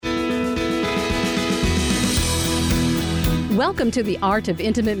Welcome to the Art of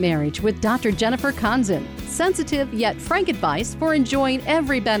Intimate Marriage with Dr. Jennifer Konzen. Sensitive yet frank advice for enjoying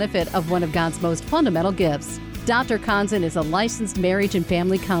every benefit of one of God's most fundamental gifts. Dr. Konzen is a licensed marriage and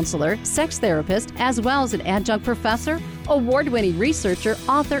family counselor, sex therapist, as well as an adjunct professor, award-winning researcher,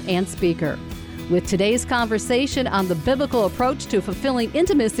 author, and speaker. With today's conversation on the biblical approach to fulfilling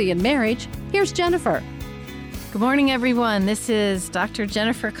intimacy in marriage, here's Jennifer. Good morning, everyone. This is Dr.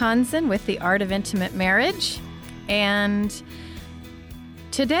 Jennifer Konzen with the Art of Intimate Marriage. And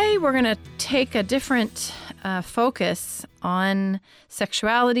today we're going to take a different focus on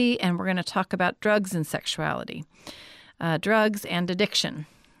sexuality, and we're going to talk about drugs and sexuality, drugs and addiction,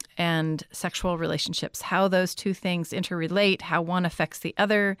 and sexual relationships, how those two things interrelate, how one affects the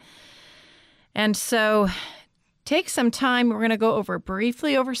other. And so take some time. We're going to go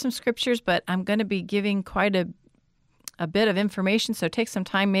briefly over some scriptures, but I'm going to be giving quite a bit of information, so take some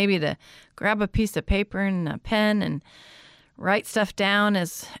time maybe to grab a piece of paper and a pen and write stuff down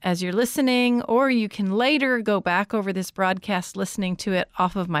as you're listening, or you can later go back over this broadcast listening to it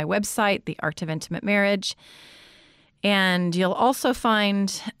off of my website, The Art of Intimate Marriage. And you'll also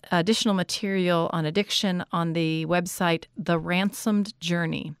find additional material on addiction on the website, The Ransomed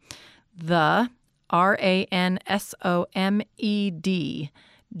Journey. The RANSOMED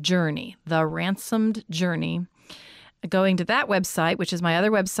Journey, The Ransomed Journey. Going to that website, which is my other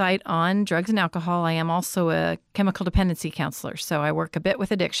website on drugs and alcohol, I am also a chemical dependency counselor, so I work a bit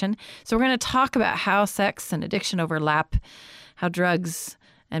with addiction. So we're going to talk about how sex and addiction overlap, how drugs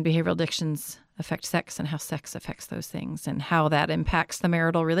and behavioral addictions affect sex, and how sex affects those things, and how that impacts the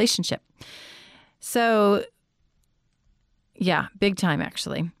marital relationship. So, yeah, big time,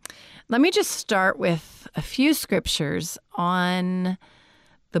 actually. Let me just start with a few scriptures on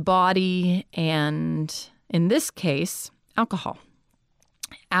the body and, in this case, alcohol.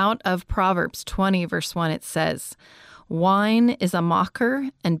 Out of Proverbs 20, verse 1, it says, "Wine is a mocker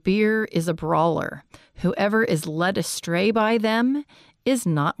and beer is a brawler. Whoever is led astray by them is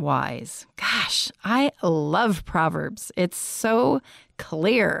not wise." Gosh, I love Proverbs. It's so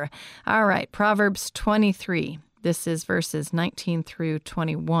clear. All right, Proverbs 23. This is verses 19 through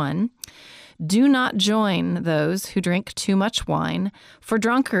 21. "Do not join those who drink too much wine, for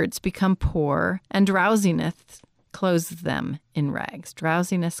drunkards become poor, and drowsiness clothes them in rags."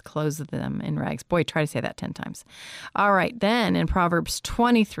 Drowsiness clothes them in rags. Boy, try to say that 10 times. All right, then in Proverbs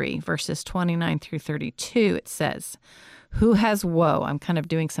 23, verses 29 through 32, it says, "Who has woe?" I'm kind of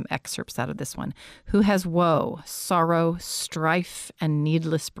doing some excerpts out of this one. "Who has woe, sorrow, strife, and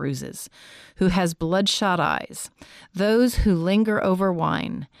needless bruises? Who has bloodshot eyes? Those who linger over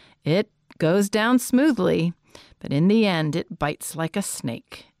wine. It goes down smoothly, but in the end it bites like a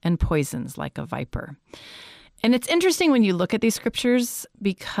snake and poisons like a viper." And it's interesting when you look at these scriptures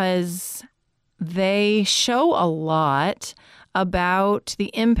because they show a lot about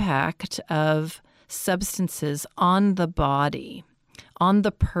the impact of substances on the body, on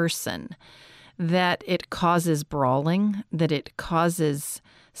the person, that it causes brawling, that it causes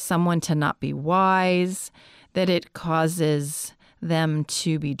someone to not be wise, that it causes them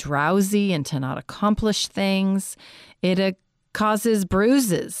to be drowsy and to not accomplish things. It causes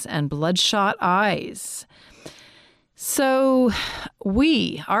bruises and bloodshot eyes. So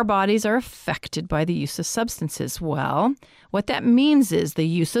our bodies are affected by the use of substances. Well, what that means is the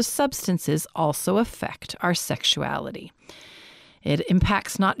use of substances also affect our sexuality. It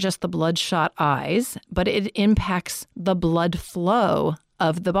impacts not just the bloodshot eyes, but it impacts the blood flow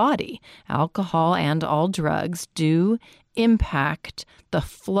of the body. Alcohol and all drugs do impact the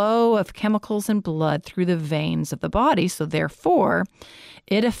flow of chemicals and blood through the veins of the body. So therefore,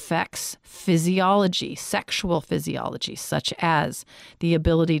 it affects physiology, sexual physiology, such as the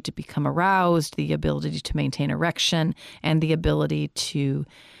ability to become aroused, the ability to maintain erection, and the ability to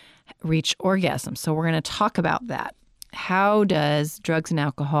reach orgasm. So we're going to talk about that. How does drugs and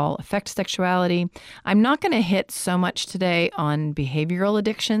alcohol affect sexuality? I'm not going to hit so much today on behavioral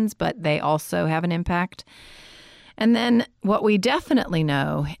addictions, but they also have an impact. And then what we definitely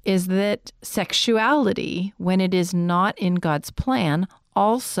know is that sexuality, when it is not in God's plan,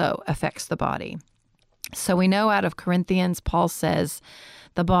 also affects the body. So we know out of Corinthians, Paul says,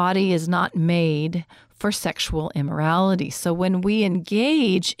 the body is not made for sexual immorality. So when we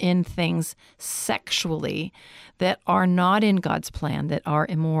engage in things sexually that are not in God's plan, that are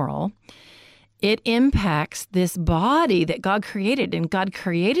immoral, it impacts this body that God created. And God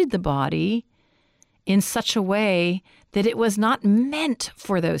created the body in such a way that it was not meant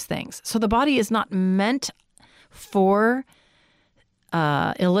for those things. So the body is not meant for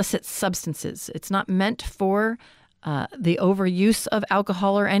illicit substances. It's not meant for the overuse of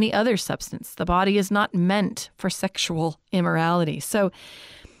alcohol or any other substance. The body is not meant for sexual immorality. So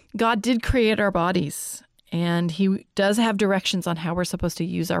God did create our bodies, and He does have directions on how we're supposed to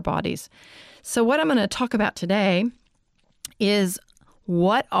use our bodies. So what I'm going to talk about today is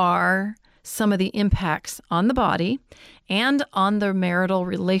what are some of the impacts on the body and on the marital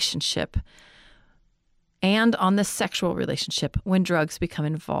relationship and on the sexual relationship when drugs become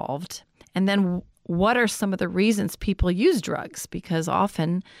involved. And then what are some of the reasons people use drugs? Because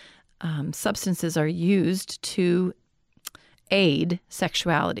often substances are used to aid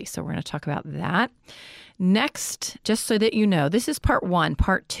sexuality. So we're going to talk about that. Next, just so that you know, this is part one.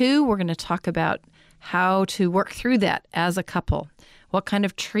 Part two, we're going to talk about how to work through that as a couple. What kind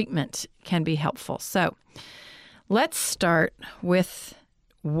of treatment can be helpful? So let's start with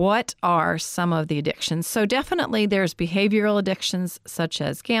what are some of the addictions. So definitely there's behavioral addictions such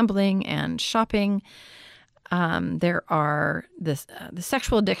as gambling and shopping. There are the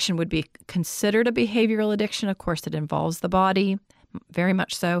sexual addiction would be considered a behavioral addiction. Of course, it involves the body, very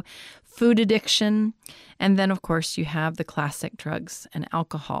much so. Food addiction. And then, of course, you have the classic drugs and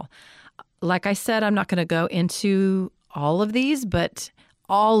alcohol. Like I said, I'm not going to go into all of these, but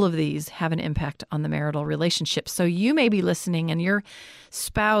all of these have an impact on the marital relationship. So you may be listening and your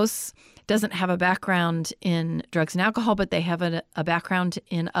spouse doesn't have a background in drugs and alcohol, but they have a background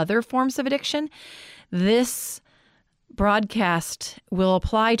in other forms of addiction. This broadcast will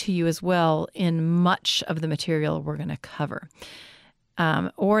apply to you as well in much of the material we're going to cover.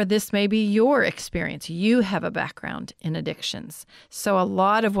 Or this may be your experience. You have a background in addictions. So a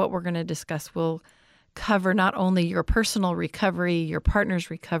lot of what we're going to discuss will cover not only your personal recovery, your partner's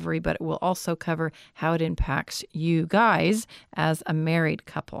recovery, but it will also cover how it impacts you guys as a married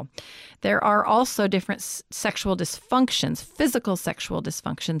couple. There are also different sexual dysfunctions, physical sexual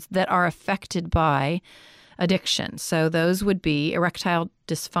dysfunctions that are affected by addiction. So those would be erectile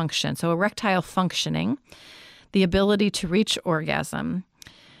dysfunction. So erectile functioning, the ability to reach orgasm,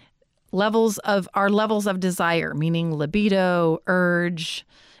 levels of desire, meaning libido, urge,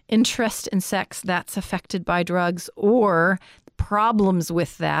 interest in sex that's affected by drugs, or problems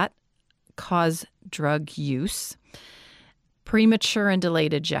with that cause drug use. Premature and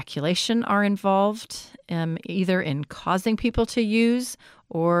delayed ejaculation are involved, either in causing people to use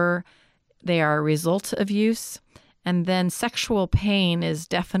or they are a result of use. And then sexual pain is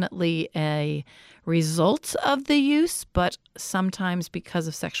definitely a result of the use, but sometimes because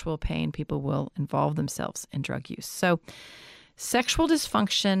of sexual pain, people will involve themselves in drug use. So sexual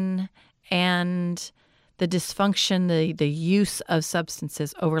dysfunction and the dysfunction, the use of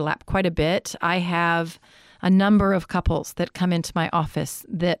substances overlap quite a bit. I have a number of couples that come into my office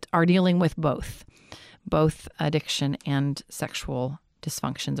that are dealing with both addiction and sexual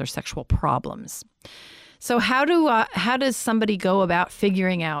dysfunctions or sexual problems. So how does somebody go about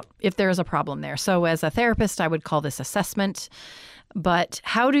figuring out if there is a problem there? So as a therapist, I would call this assessment. But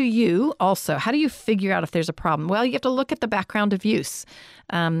how do you figure out if there's a problem? Well, you have to look at the background of use.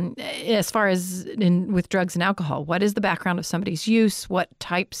 As far as with drugs and alcohol, what is the background of somebody's use? What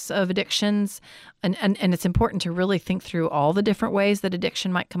types of addictions? And it's important to really think through all the different ways that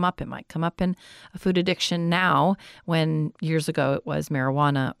addiction might come up. It might come up in a food addiction now, when years ago it was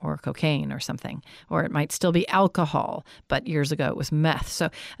marijuana or cocaine or something. Or it might still be alcohol, but years ago it was meth. So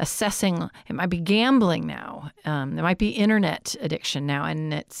assessing, it might be gambling now. It might be internet addiction now,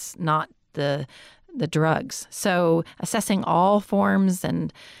 and it's not the drugs. So assessing all forms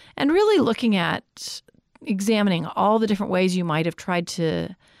and really looking at examining all the different ways you might have tried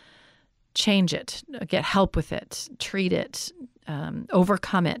to change it, get help with it, treat it,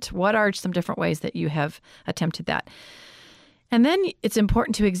 overcome it. What are some different ways that you have attempted that? And then it's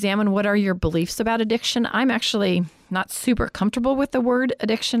important to examine what are your beliefs about addiction. I'm actually not super comfortable with the word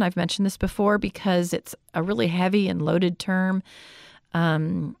addiction. I've mentioned this before because it's a really heavy and loaded term.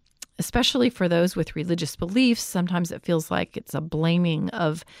 Especially for those with religious beliefs, sometimes it feels like it's a blaming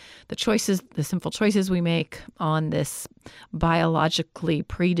of the sinful choices we make on this biologically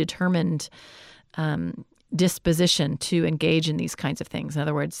predetermined disposition to engage in these kinds of things. In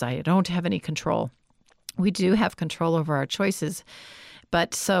other words, I don't have any control. We do have control over our choices.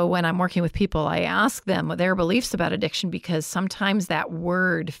 But so when I'm working with people, I ask them their beliefs about addiction because sometimes that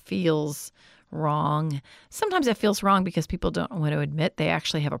word feels wrong. Sometimes it feels wrong because people don't want to admit they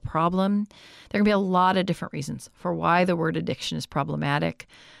actually have a problem. There can be a lot of different reasons for why the word addiction is problematic.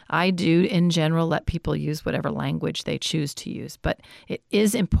 I do, in general, let people use whatever language they choose to use. But it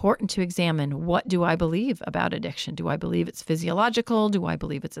is important to examine, what do I believe about addiction? Do I believe it's physiological? Do I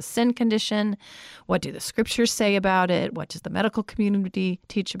believe it's a sin condition? What do the scriptures say about it? What does the medical community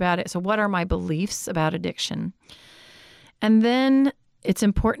teach about it? So what are my beliefs about addiction? And then it's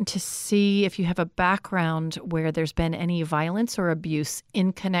important to see if you have a background where there's been any violence or abuse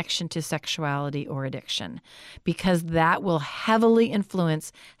in connection to sexuality or addiction, because that will heavily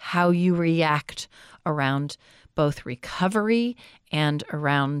influence how you react around both recovery and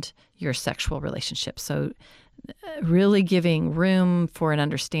around your sexual relationship. So really giving room for an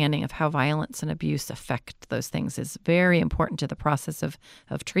understanding of how violence and abuse affect those things is very important to the process of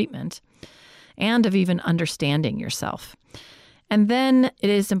treatment and of even understanding yourself. And then it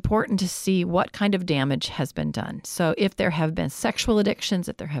is important to see what kind of damage has been done. So if there have been sexual addictions,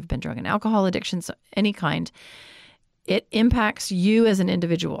 if there have been drug and alcohol addictions, any kind, it impacts you as an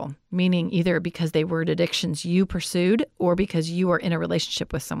individual, meaning either because they were addictions you pursued or because you are in a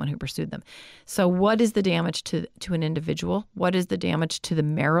relationship with someone who pursued them. So what is the damage to an individual? What is the damage to the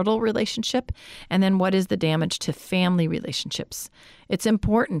marital relationship? And then what is the damage to family relationships? It's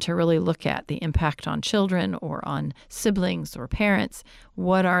important to really look at the impact on children or on siblings or parents.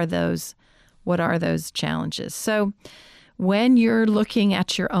 What are those challenges? So when you're looking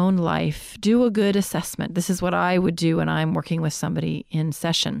at your own life, do a good assessment. This is what I would do when I'm working with somebody in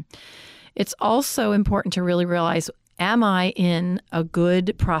session. It's also important to really realize, am I in a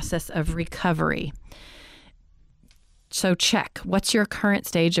good process of recovery? So check, what's your current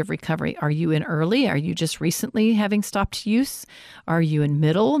stage of recovery? Are you in early? Are you just recently having stopped use? Are you in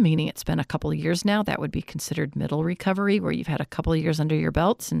middle, meaning it's been a couple of years now? That would be considered middle recovery, where you've had a couple of years under your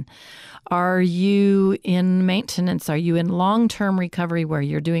belts. And are you in maintenance? Are you in long-term recovery where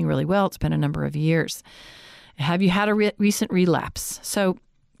you're doing really well? It's been a number of years. Have you had a recent relapse? So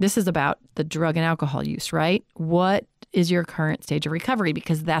this is about the drug and alcohol use, right? What is your current stage of recovery?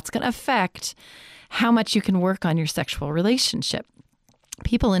 Because that's going to affect how much you can work on your sexual relationship.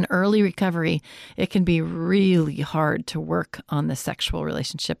 People in early recovery, it can be really hard to work on the sexual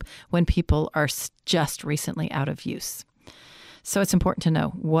relationship when people are just recently out of use. So it's important to know,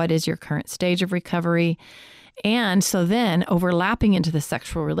 what is your current stage of recovery? And so then overlapping into the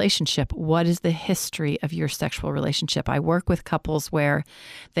sexual relationship, what is the history of your sexual relationship? I work with couples where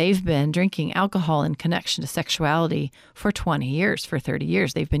they've been drinking alcohol in connection to sexuality for 20 years, for 30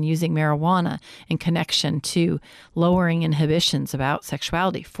 years. They've been using marijuana in connection to lowering inhibitions about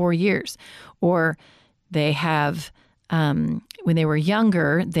sexuality for years. Or they have, when they were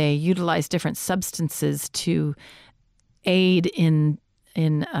younger, they utilized different substances to aid in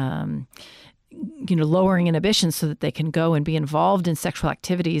lowering inhibitions so that they can go and be involved in sexual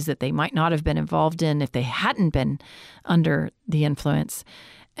activities that they might not have been involved in if they hadn't been under the influence.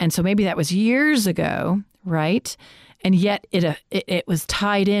 And so maybe that was years ago, right? And yet it was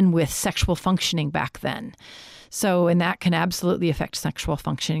tied in with sexual functioning back then. So, and that can absolutely affect sexual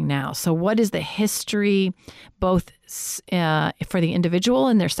functioning now. So what is the history, both for the individual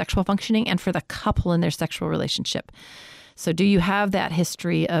and their sexual functioning and for the couple in their sexual relationship? So do you have that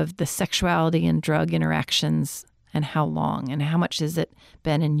history of the sexuality and drug interactions, and how long, and how much has it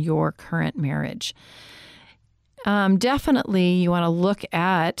been in your current marriage? Definitely you want to look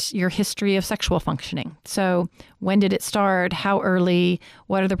at your history of sexual functioning. So when did it start? How early?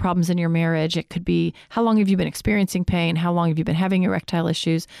 What are the problems in your marriage? It could be, how long have you been experiencing pain? How long have you been having erectile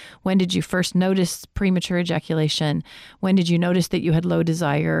issues? When did you first notice premature ejaculation? When did you notice that you had low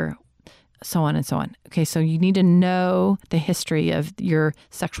desire? So on and so on. Okay, so you need to know the history of your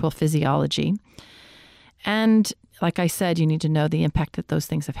sexual physiology. And like I said, you need to know the impact that those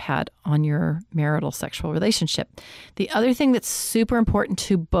things have had on your marital sexual relationship. The other thing that's super important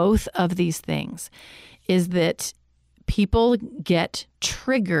to both of these things is that people get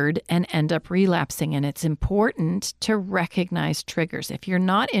triggered and end up relapsing. And it's important to recognize triggers. If you're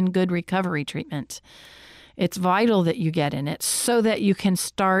not in good recovery treatment, it's vital that you get in it so that you can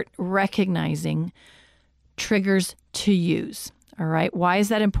start recognizing triggers to use. All right. Why is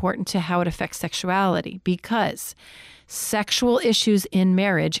that important to how it affects sexuality? Because sexual issues in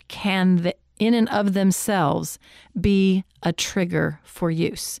marriage can, in and of themselves, be a trigger for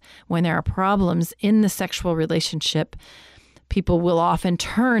use. When there are problems in the sexual relationship, people will often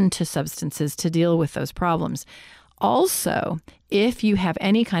turn to substances to deal with those problems. Also, if you have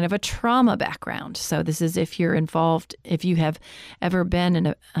any kind of a trauma background, so this is if you're involved, if you have ever been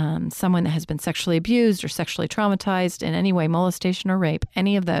in someone that has been sexually abused or sexually traumatized in any way, molestation or rape,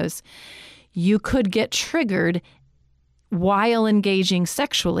 any of those, you could get triggered while engaging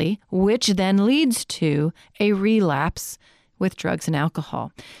sexually, which then leads to a relapse with drugs and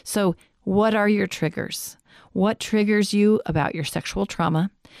alcohol. So what are your triggers? What triggers you about your sexual trauma,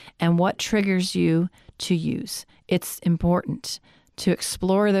 and what triggers you to use? It's important to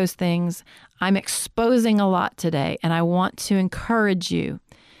explore those things. I'm exposing a lot today, and I want to encourage you,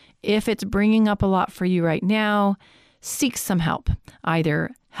 if it's bringing up a lot for you right now, seek some help,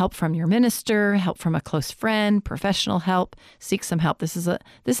 either help from your minister, help from a close friend, professional help. Seek some help. This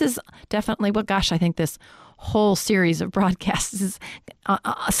is definitely I think this whole series of broadcasts is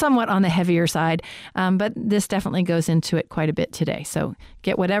somewhat on the heavier side, but this definitely goes into it quite a bit today. So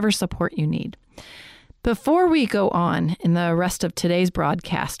get whatever support you need. Before we go on in the rest of today's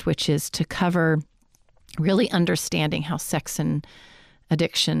broadcast, which is to cover really understanding how sex and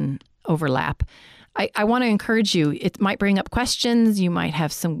addiction overlap, I want to encourage you. It might bring up questions. You might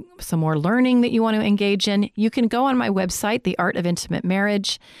have some more learning that you want to engage in. You can go on my website, The Art of Intimate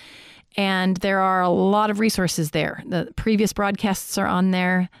Marriage, and there are a lot of resources there. The previous broadcasts are on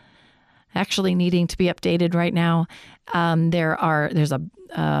there, actually needing to be updated right now. There's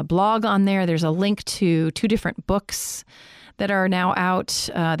a blog on there. There's a link to 2 different books that are now out.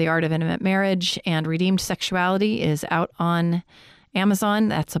 The Art of Intimate Marriage and Redeemed Sexuality is out on Amazon.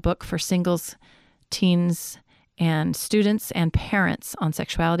 That's a book for singles, teens, and students and parents on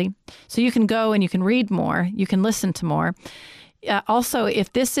sexuality. So you can go and you can read more. You can listen to more. Also,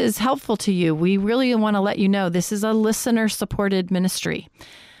 if this is helpful to you, we really want to let you know this is a listener-supported ministry.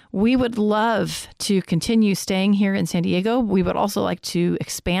 We would love to continue staying here in San Diego. We would also like to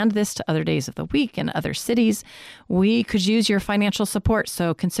expand this to other days of the week and other cities. We could use your financial support,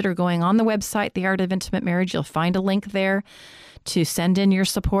 so consider going on the website, The Art of Intimate Marriage. You'll find a link there to send in your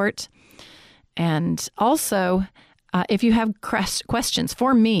support. And also, if you have questions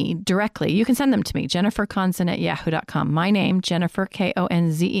for me directly, you can send them to me, jenniferkonzen@yahoo.com. My name, Jennifer,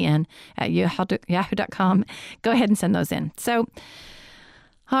 Konzen, at yahoo.com. Go ahead and send those in. So,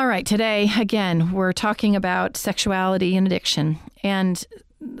 all right, today, again, we're talking about sexuality and addiction. And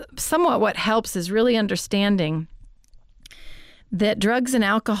somewhat what helps is really understanding that drugs and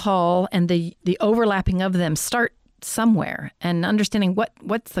alcohol and the overlapping of them start somewhere, and understanding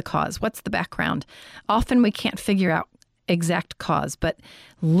what's the cause, what's the background. Often we can't figure out exact cause, but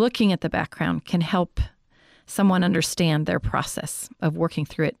looking at the background can help someone understand their process of working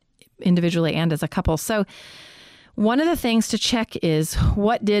through it individually and as a couple. So one of the things to check is,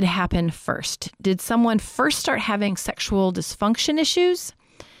 what did happen first? Did someone first start having sexual dysfunction issues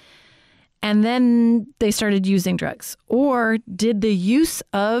and then they started using drugs? Or did the use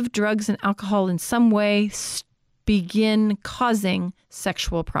of drugs and alcohol in some way begin causing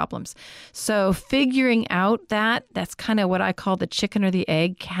sexual problems? So figuring out that's kind of what I call the chicken or the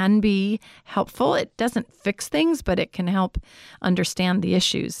egg can be helpful. It doesn't fix things, but it can help understand the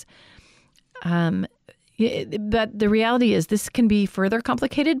issues. But the reality is this can be further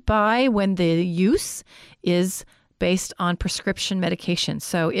complicated by when the use is based on prescription medication.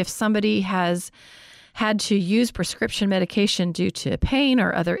 So if somebody has had to use prescription medication due to pain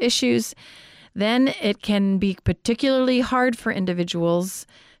or other issues, then it can be particularly hard for individuals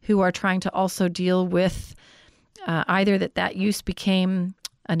who are trying to also deal with either that use became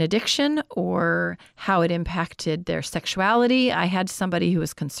an addiction or how it impacted their sexuality. I had somebody who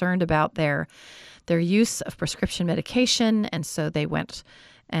was concerned about their use of prescription medication, and so they went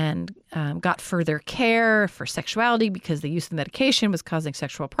and got further care for sexuality because the use of the medication was causing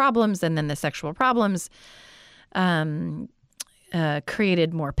sexual problems, and then the sexual problems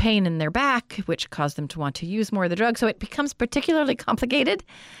created more pain in their back, which caused them to want to use more of the drug. So it becomes particularly complicated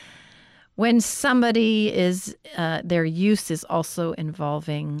when somebody their use is also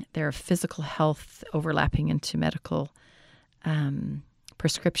involving their physical health overlapping into medical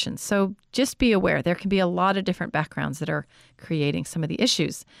prescriptions. So just be aware. There can be a lot of different backgrounds that are creating some of the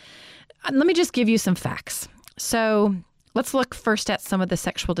issues. Let me just give you some facts. So let's look first at some of the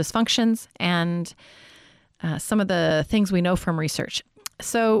sexual dysfunctions and some of the things we know from research.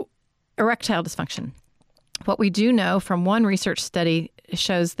 So erectile dysfunction. What we do know from one research study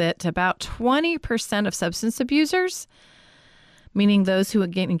shows that about 20% of substance abusers, meaning those who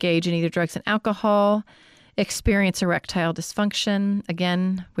engage in either drugs and alcohol, experience erectile dysfunction.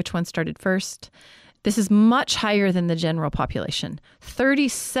 Again, which one started first? This is much higher than the general population.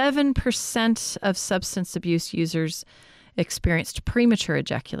 37% of substance abuse users experienced premature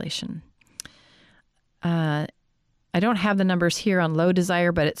ejaculation. I don't have the numbers here on low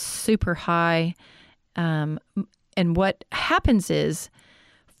desire, but it's super high. And what happens is,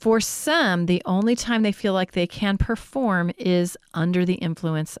 for some, the only time they feel like they can perform is under the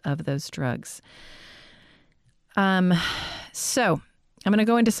influence of those drugs. So I'm going to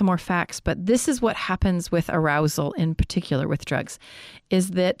go into some more facts, but this is what happens with arousal, in particular with drugs,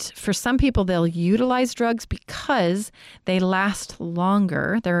 is that for some people, they'll utilize drugs because they last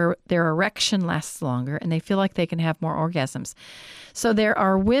longer, their erection lasts longer, and they feel like they can have more orgasms. So there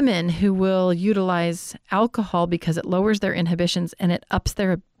are women who will utilize alcohol because it lowers their inhibitions and it ups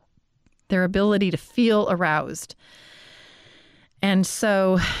their their ability to feel aroused. And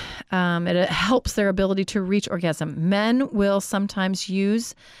so it helps their ability to reach orgasm. Men will sometimes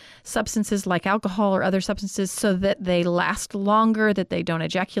use substances like alcohol or other substances so that they last longer, that they don't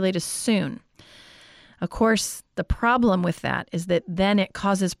ejaculate as soon. Of course, the problem with that is that then it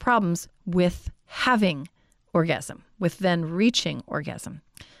causes problems with having orgasm, with then reaching orgasm.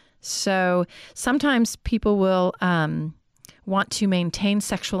 So sometimes people will want to maintain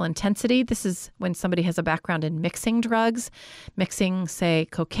sexual intensity. This is when somebody has a background in mixing drugs, mixing, say,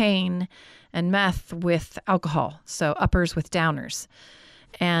 cocaine and meth with alcohol, so uppers with downers.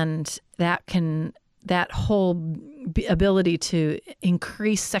 And that whole ability to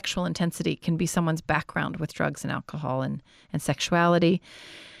increase sexual intensity can be someone's background with drugs and alcohol and sexuality.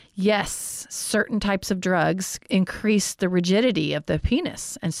 Yes, certain types of drugs increase the rigidity of the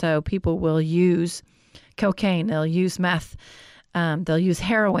penis. And so people will use cocaine, they'll use meth, they'll use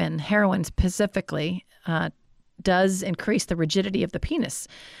heroin. Heroin specifically does increase the rigidity of the penis.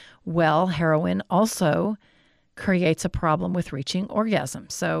 Well, heroin also creates a problem with reaching orgasm.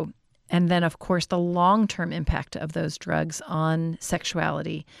 So, and then of course the long-term impact of those drugs on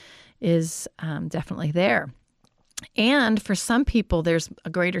sexuality is definitely there. And for some people, there's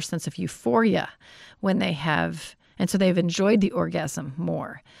a greater sense of euphoria when they have, and so they've enjoyed the orgasm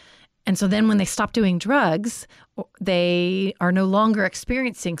more. And so then when they stop doing drugs, they are no longer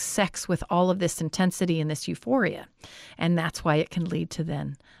experiencing sex with all of this intensity and this euphoria. And that's why it can lead to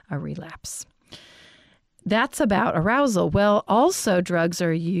then a relapse. That's about arousal. Well, also drugs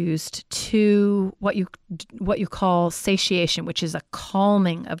are used to what you call satiation, which is a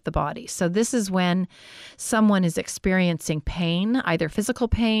calming of the body. So this is when someone is experiencing pain, either physical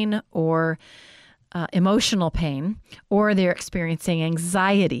pain or emotional pain, or they're experiencing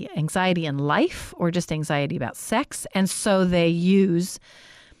anxiety in life or just anxiety about sex. And so they use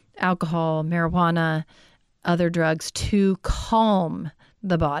alcohol, marijuana, other drugs to calm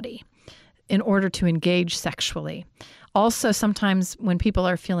the body in order to engage sexually. Also, sometimes when people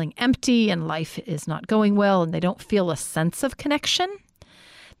are feeling empty and life is not going well and they don't feel a sense of connection,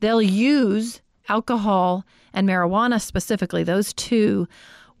 they'll use alcohol and marijuana specifically. Those two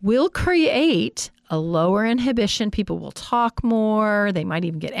will create a lower inhibition. People will talk more. They might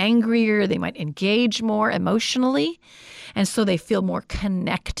even get angrier. They might engage more emotionally. And so they feel more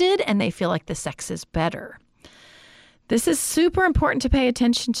connected and they feel like the sex is better. This is super important to pay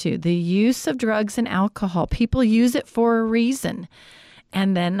attention to, the use of drugs and alcohol. People use it for a reason.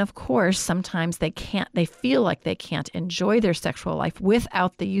 And then, of course, sometimes they feel like they can't enjoy their sexual life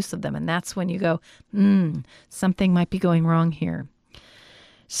without the use of them. And that's when you go, something might be going wrong here.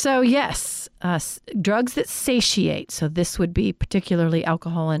 So yes, drugs that satiate, so this would be particularly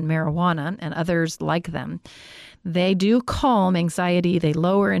alcohol and marijuana and others like them, they do calm anxiety, they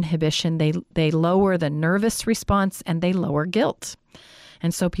lower inhibition, they lower the nervous response, and they lower guilt.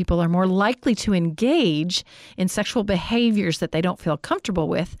 And so people are more likely to engage in sexual behaviors that they don't feel comfortable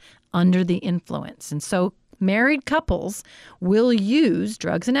with under the influence. And so married couples will use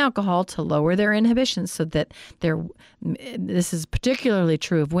drugs and alcohol to lower their inhibitions so that this is particularly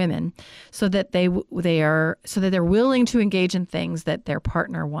true of women, so that they're willing to engage in things that their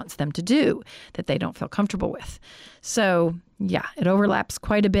partner wants them to do that they don't feel comfortable with. So yeah, it overlaps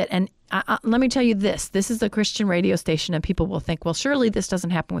quite a bit. And let me tell you this is a Christian radio station, and people will think, well, surely this doesn't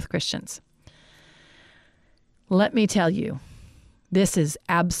happen with Christians. Let me tell you, this is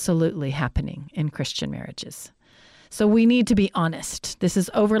absolutely happening in Christian marriages. So we need to be honest. This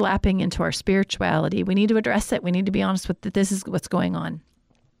is overlapping into our spirituality. We need to address it. We need to be honest with that. This is what's going on.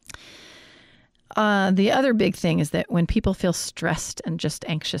 The other big thing is that when people feel stressed and just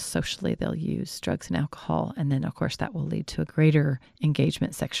anxious socially, they'll use drugs and alcohol. And then, of course, that will lead to a greater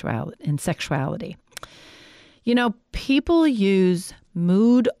engagement in sexuality. You know, people use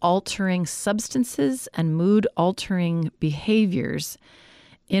mood-altering substances and mood-altering behaviors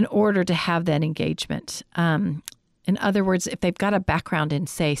in order to have that engagement. In other words, if they've got a background in,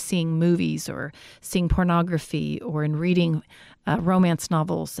 say, seeing movies or seeing pornography or in reading romance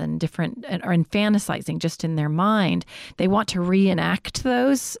novels and or in fantasizing just in their mind, they want to reenact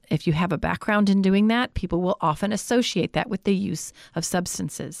those. If you have a background in doing that, people will often associate that with the use of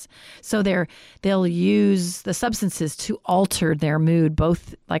substances. So they'll use the substances to alter their mood,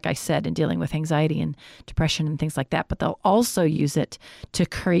 both, like I said, in dealing with anxiety and depression and things like that, but they'll also use it to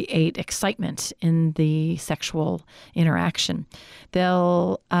create excitement in the sexual interaction.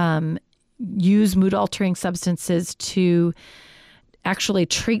 They'll use mood-altering substances to actually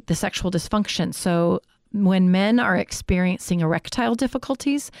treat the sexual dysfunction. So when men are experiencing erectile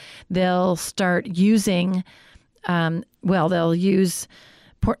difficulties, they'll start using, they'll use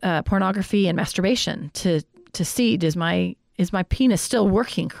pornography and masturbation to see, is my penis still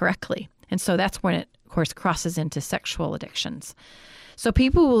working correctly? And so that's when it, of course, crosses into sexual addictions. So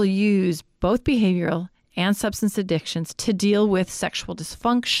people will use both behavioral and substance addictions to deal with sexual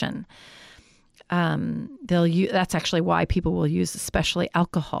dysfunction. That's actually why people will use especially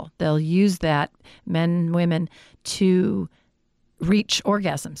alcohol. They'll use that, men, women, to reach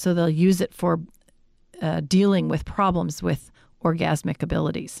orgasm. So they'll use it for dealing with problems with orgasmic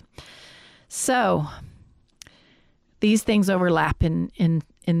abilities. So these things overlap in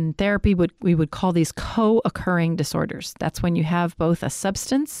therapy. We would call these co-occurring disorders. That's when you have both a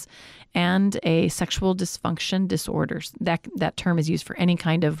substance and a sexual dysfunction disorders. That term is used for any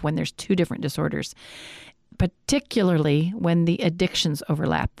kind of when there's two different disorders. Particularly when the addictions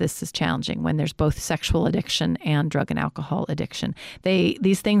overlap, this is challenging. When there's both sexual addiction and drug and alcohol addiction,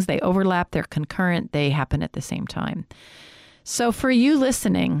 these things, they overlap. They're concurrent. They happen at the same time. So for you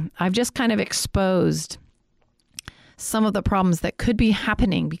listening, I've just kind of exposed some of the problems that could be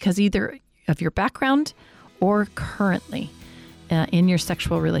happening because either of your background or currently in your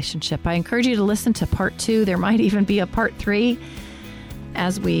sexual relationship. I encourage you to listen to part 2. There might even be a part 3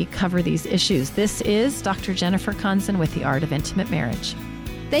 as we cover these issues. This is Dr. Jennifer Konzen with The Art of Intimate Marriage.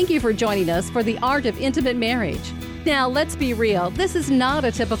 Thank you for joining us for The Art of Intimate Marriage. Now, let's be real. This is not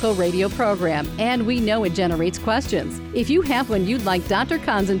a typical radio program, and we know it generates questions. If you have one you'd like Dr.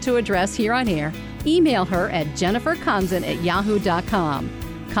 Konzen to address here on air, email her at jenniferkonzen@yahoo.com.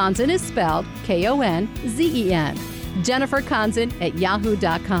 Konzen is spelled Konzen.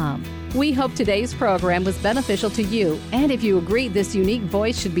 jenniferkonzen@yahoo.com. We hope today's program was beneficial to you, and if you agree this unique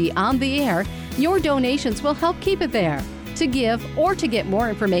voice should be on the air, your donations will help keep it there. To give or to get more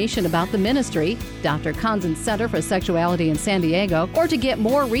information about the ministry, Dr. Konzen's Center for Sexuality in San Diego, or to get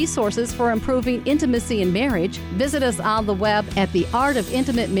more resources for improving intimacy in marriage, visit us on the web at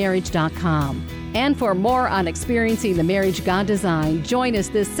theartofintimatemarriage.com. And for more on experiencing the marriage God designed, join us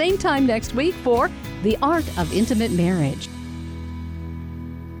this same time next week for The Art of Intimate Marriage.